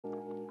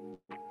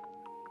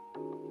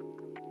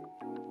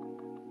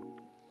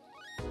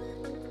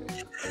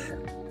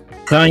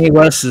Kanye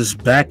West is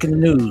back in the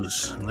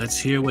news. Let's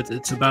hear what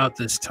it's about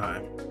this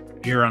time.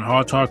 Here on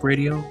Hard Talk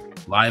Radio,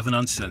 live and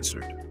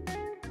uncensored.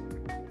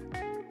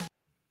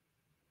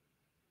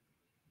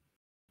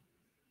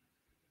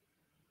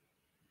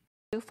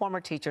 Two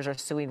former teachers are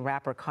suing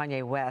rapper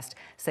Kanye West,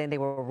 saying they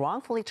were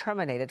wrongfully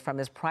terminated from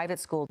his private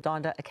school,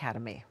 Donda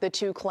Academy. The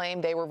two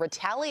claim they were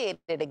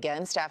retaliated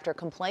against after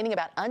complaining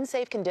about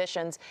unsafe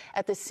conditions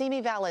at the Simi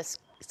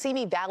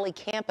Valley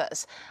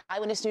campus.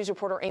 Eyewitness News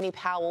reporter Amy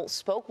Powell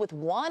spoke with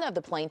one of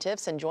the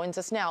plaintiffs and joins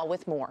us now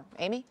with more.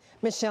 Amy?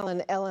 Michelle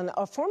and Ellen,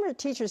 a former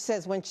teacher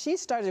says when she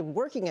started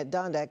working at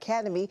Donda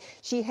Academy,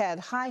 she had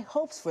high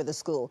hopes for the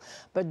school.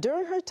 But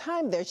during her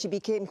time there, she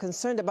became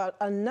concerned about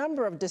a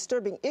number of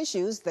disturbing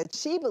issues that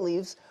she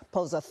believes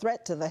pose a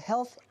threat to the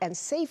health and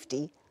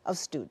safety of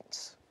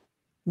students.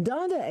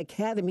 Donda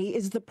Academy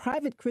is the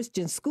private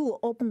Christian school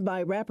opened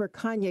by rapper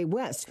Kanye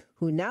West,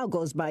 who now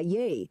goes by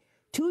Ye.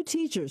 Two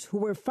teachers who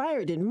were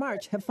fired in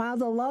March have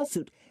filed a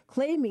lawsuit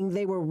claiming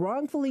they were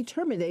wrongfully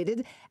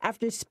terminated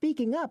after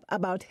speaking up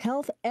about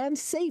health and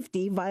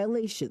safety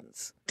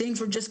violations. Things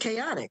were just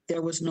chaotic.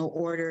 There was no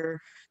order.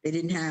 They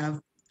didn't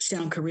have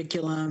sound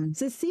curriculum.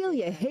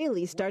 Cecilia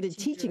Haley started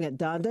teaching at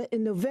Donda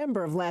in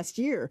November of last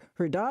year.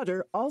 Her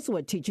daughter, also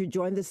a teacher,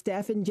 joined the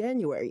staff in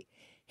January.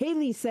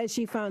 Haley says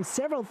she found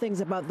several things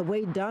about the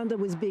way Donda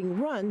was being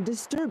run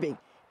disturbing,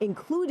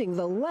 including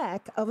the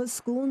lack of a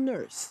school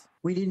nurse.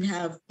 We didn't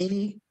have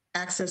any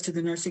access to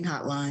the nursing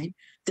hotline.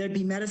 There'd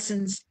be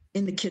medicines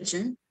in the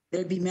kitchen.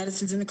 There'd be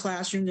medicines in the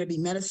classroom. There'd be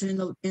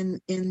medicine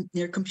in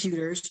their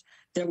computers.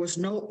 There was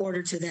no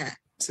order to that.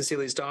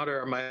 Cecilia's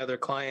daughter, my other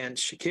client,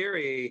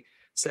 Shakiri,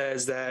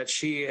 says that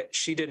she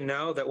didn't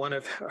know that one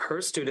of her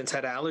students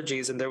had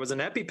allergies and there was an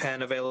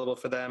EpiPen available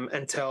for them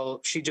until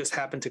she just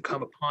happened to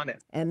come upon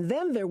it. And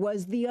then there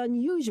was the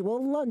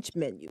unusual lunch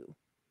menu.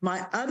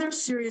 My other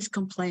serious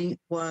complaint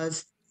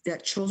was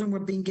that children were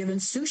being given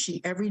sushi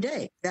every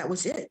day. That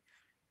was it.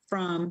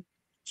 From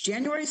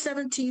January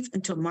 17th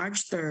until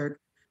March 3rd,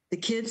 the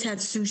kids had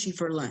sushi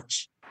for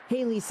lunch.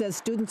 Haley says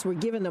students were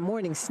given a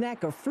morning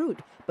snack of fruit,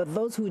 but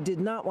those who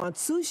did not want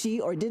sushi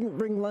or didn't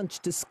bring lunch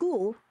to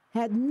school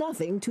had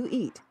nothing to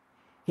eat.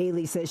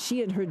 Haley says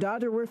she and her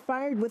daughter were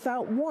fired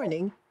without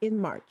warning in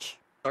March.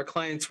 Our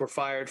clients were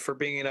fired for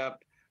bringing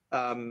up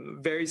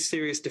very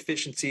serious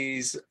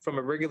deficiencies from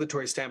a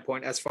regulatory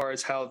standpoint as far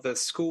as how the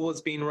school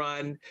is being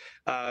run,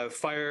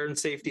 fire and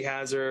safety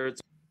hazards.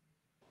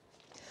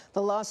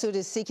 The lawsuit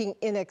is seeking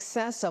in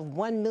excess of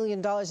 $1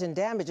 million in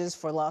damages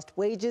for lost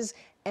wages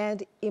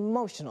and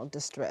emotional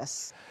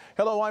distress.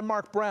 Hello, I'm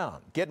Mark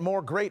Brown. Get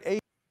more great aid.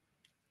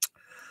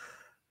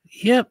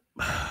 Yep.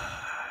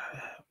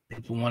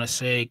 People want to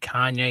say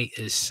Kanye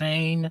is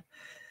sane.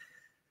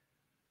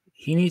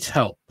 He needs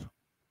help.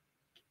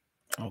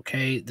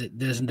 Okay,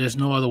 there's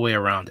no other way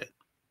around it.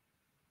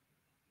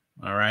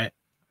 All right,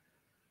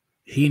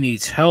 he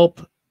needs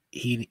help.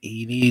 He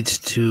needs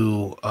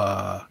to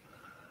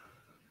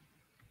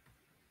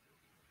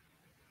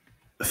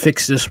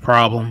fix this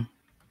problem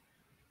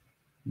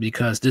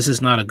because this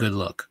is not a good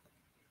look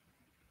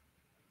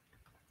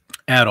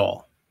at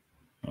all.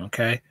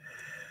 Okay,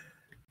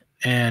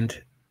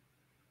 and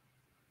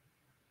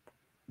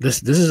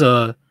this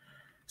is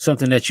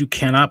something that you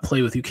cannot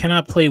play with. You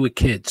cannot play with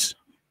kids.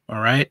 All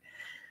right.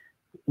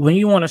 When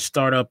you want to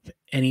start up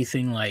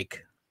anything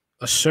like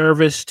a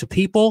service to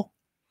people,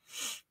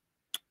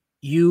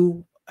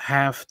 you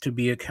have to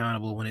be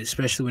accountable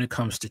especially when it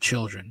comes to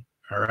children.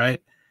 All right.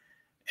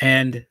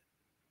 And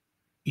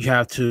you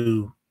have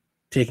to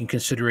take in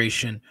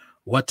consideration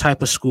what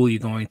type of school you're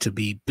going to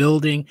be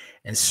building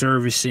and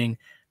servicing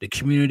the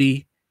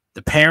community,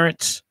 the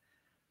parents.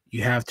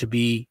 You have to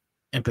be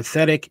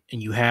empathetic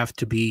and you have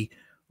to be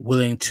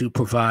willing to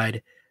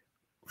provide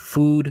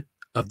food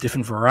of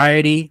different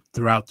variety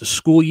throughout the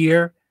school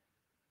year.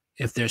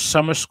 If there's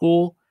summer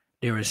school,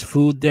 there is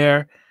food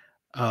there,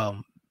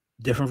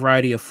 different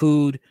variety of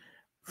food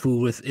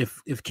with,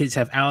 if kids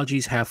have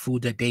allergies, have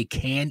food that they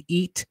can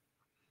eat,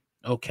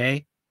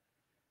 okay?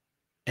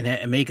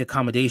 And make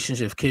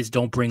accommodations if kids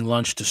don't bring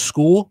lunch to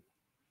school,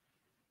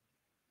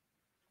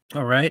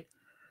 all right?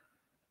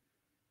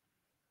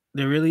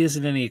 There really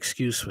isn't any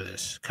excuse for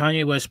this.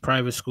 Kanye West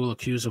private school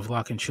accused of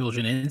locking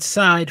children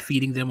inside,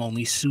 feeding them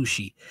only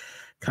sushi.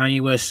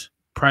 Kanye West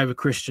private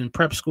Christian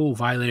prep school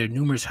violated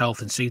numerous health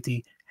and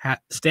safety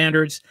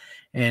standards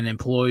and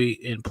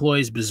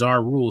employs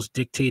bizarre rules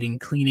dictating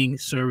cleaning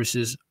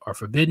services are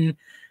forbidden.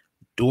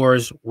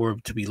 Doors were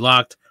to be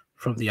locked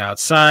from the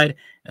outside,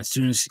 and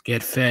students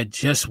get fed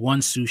just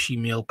one sushi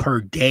meal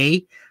per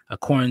day,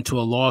 according to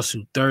a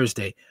lawsuit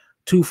Thursday.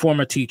 Two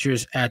former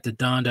teachers at the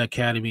Donda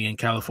Academy in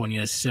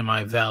California's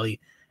Simi Valley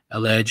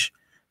allege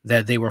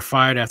that they were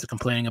fired after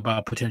complaining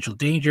about potential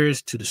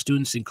dangers to the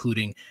students,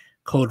 including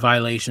code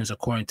violations,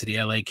 according to the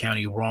LA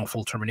County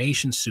wrongful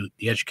termination suit.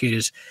 The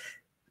educators,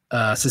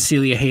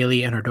 Cecilia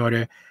Haley and her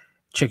daughter,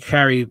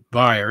 Chikari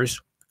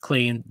Byers,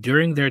 claimed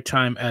during their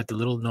time at the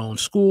little-known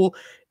school,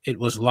 it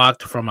was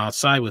locked from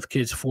outside with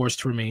kids forced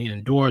to remain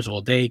indoors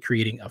all day,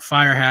 creating a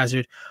fire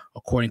hazard,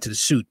 according to the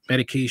suit.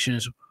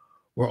 Medications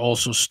were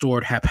also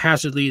stored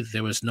haphazardly.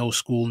 There was no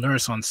school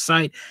nurse on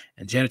site,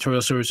 and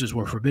janitorial services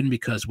were forbidden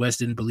because West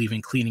didn't believe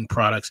in cleaning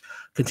products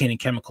containing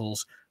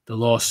chemicals, the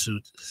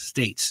lawsuit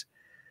states.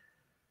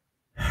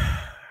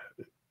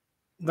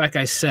 Like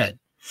I said,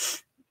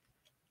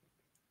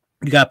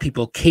 you got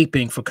people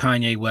caping for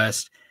Kanye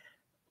West.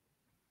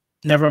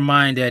 Never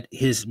mind that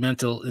his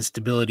mental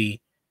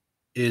instability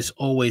is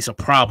always a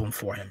problem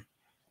for him.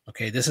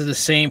 Okay, this is the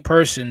same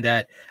person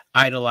that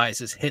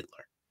idolizes Hitler.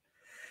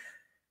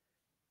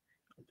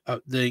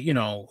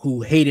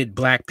 Who hated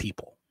black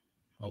people.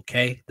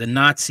 Okay, the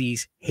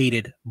Nazis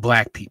hated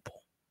black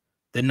people.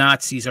 The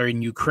Nazis are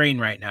in Ukraine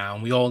right now,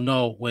 and we all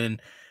know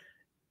when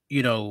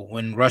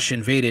Russia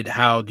invaded,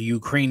 how the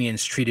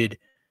Ukrainians treated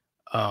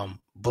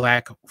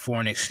black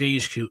foreign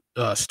exchange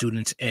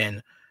students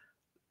and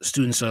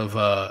students of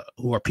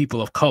who are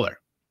people of color.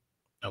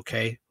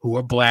 Okay, who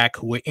are black,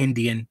 who are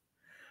Indian.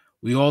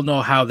 We all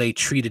know how they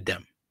treated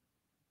them.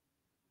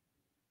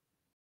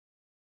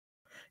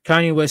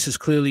 Kanye West is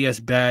clearly as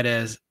bad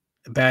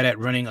at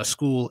running a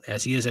school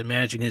as he is at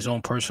managing his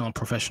own personal and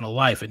professional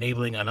life,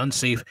 enabling an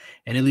unsafe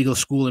and illegal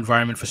school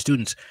environment for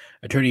students.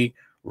 Attorney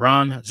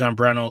Ron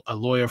Zambrano, a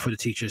lawyer for the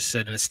teachers,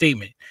 said in a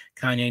statement,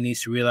 Kanye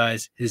needs to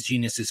realize his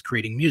genius is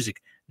creating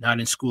music, not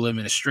in school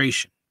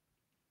administration.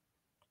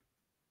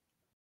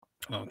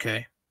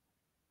 Okay.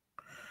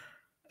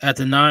 At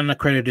the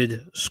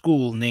non-accredited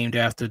school named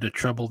after the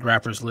troubled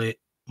rapper's late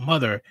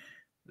mother,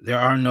 there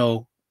are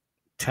no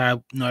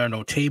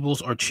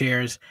tables or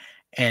chairs,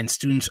 and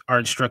students are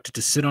instructed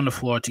to sit on the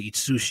floor to eat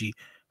sushi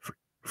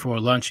for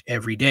lunch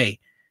every day,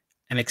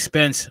 an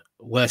expense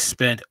West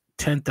spent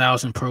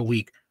 $10,000 per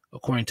week,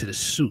 according to the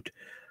suit.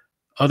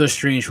 Other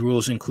strange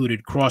rules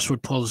included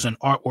crossword puzzles and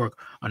artwork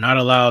are not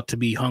allowed to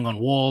be hung on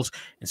walls,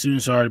 and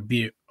students are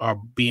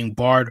being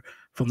barred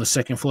from the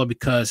second floor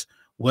because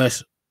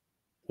West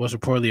was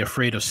reportedly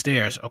afraid of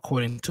stairs,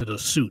 according to the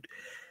suit.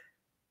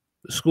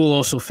 The school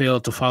also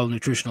failed to follow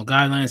nutritional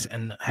guidelines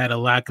and had a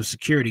lack of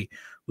security,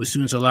 with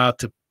students allowed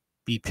to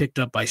be picked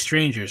up by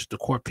strangers, the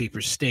court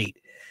papers state.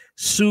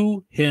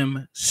 Sue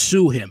him,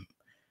 sue him.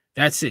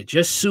 That's it.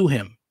 Just sue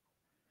him,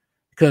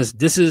 because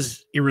this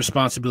is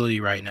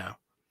irresponsibility right now.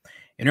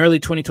 In early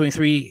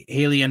 2023,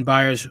 Haley and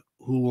Byers,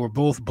 who were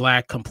both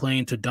black,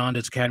 complained to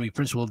Donda's Academy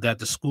principal that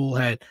the school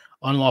had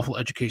unlawful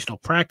educational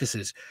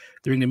practices.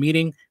 During the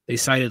meeting, they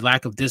cited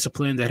lack of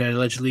discipline that had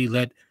allegedly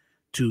led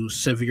to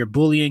severe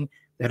bullying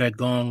that had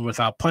gone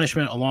without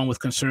punishment, along with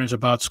concerns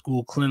about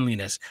school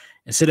cleanliness.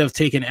 Instead of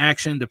taking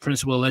action, the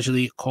principal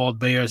allegedly called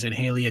Byers and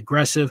Haley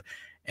aggressive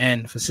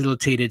and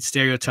facilitated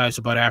stereotypes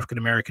about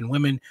African-American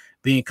women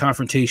being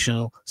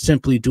confrontational,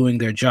 simply doing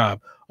their job,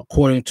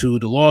 according to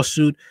the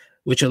lawsuit,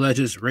 which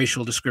alleges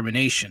racial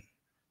discrimination.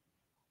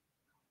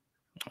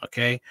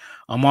 Okay.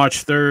 On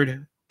March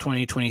 3rd,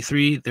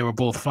 2023, they were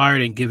both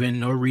fired and given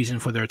no reason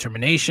for their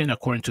termination,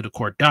 according to the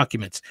court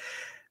documents.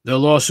 The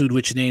lawsuit,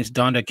 which names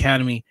Donda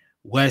Academy,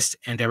 West,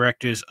 and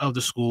directors of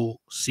the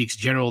school, seeks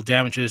general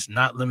damages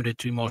not limited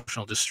to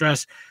emotional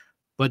distress,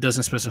 but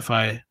doesn't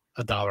specify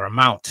a dollar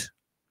amount.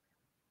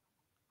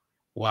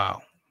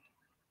 Wow.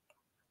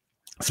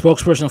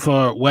 Spokesperson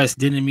for West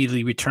didn't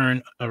immediately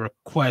return a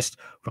request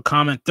for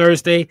comment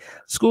Thursday.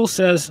 School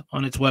says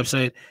on its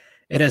website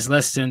it has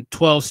less than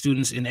 12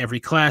 students in every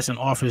class and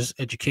offers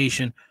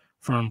education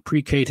from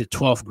pre-K to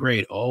 12th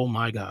grade. Oh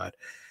my God.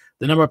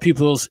 The number of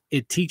pupils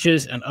it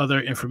teaches and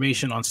other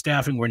information on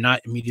staffing were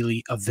not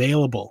immediately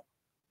available.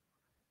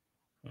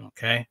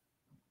 Okay.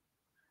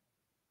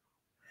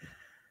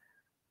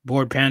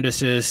 Board Panda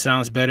says,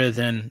 sounds better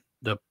than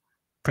the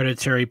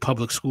predatory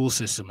public school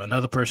system.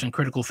 Another person,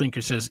 Critical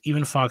Thinker, says,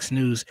 even Fox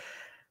News,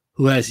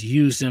 who has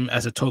used him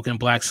as a token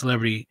black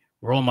celebrity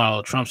role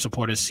model, Trump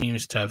supporters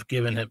seems to have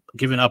given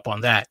up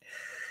on that.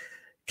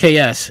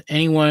 KS,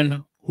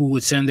 anyone who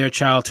would send their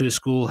child to a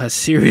school has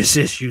serious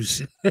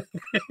issues.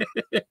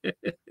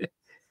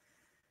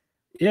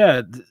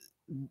 Yeah,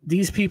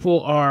 these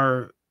people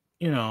are,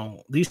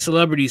 these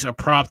celebrities are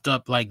propped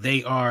up like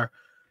they are,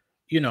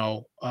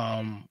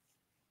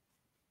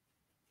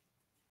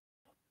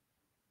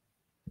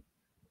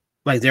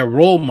 like they're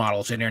role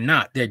models, and they're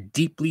not. They're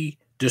deeply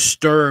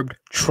disturbed,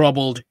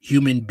 troubled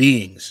human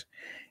beings.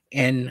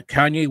 And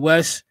Kanye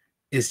West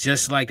is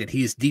just like that.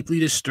 He is deeply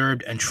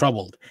disturbed and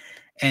troubled,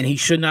 and he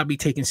should not be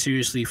taken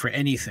seriously for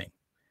anything,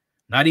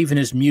 not even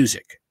his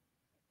music.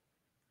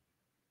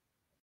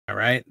 All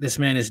right. This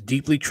man is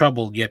deeply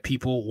troubled, yet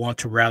people want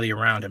to rally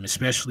around him,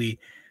 especially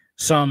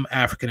some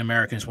African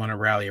Americans want to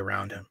rally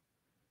around him.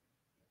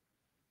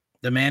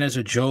 The man is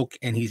a joke,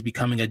 and he's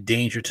becoming a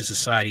danger to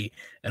society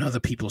and other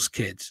people's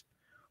kids.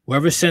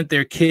 Whoever sent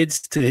their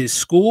kids to his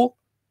school,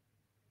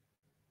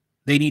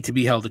 they need to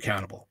be held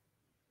accountable,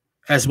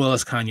 as well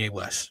as Kanye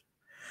West.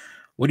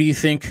 What do you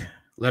think?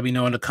 Let me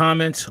know in the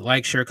comments.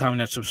 Like, share,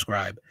 comment, and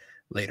subscribe.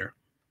 Later.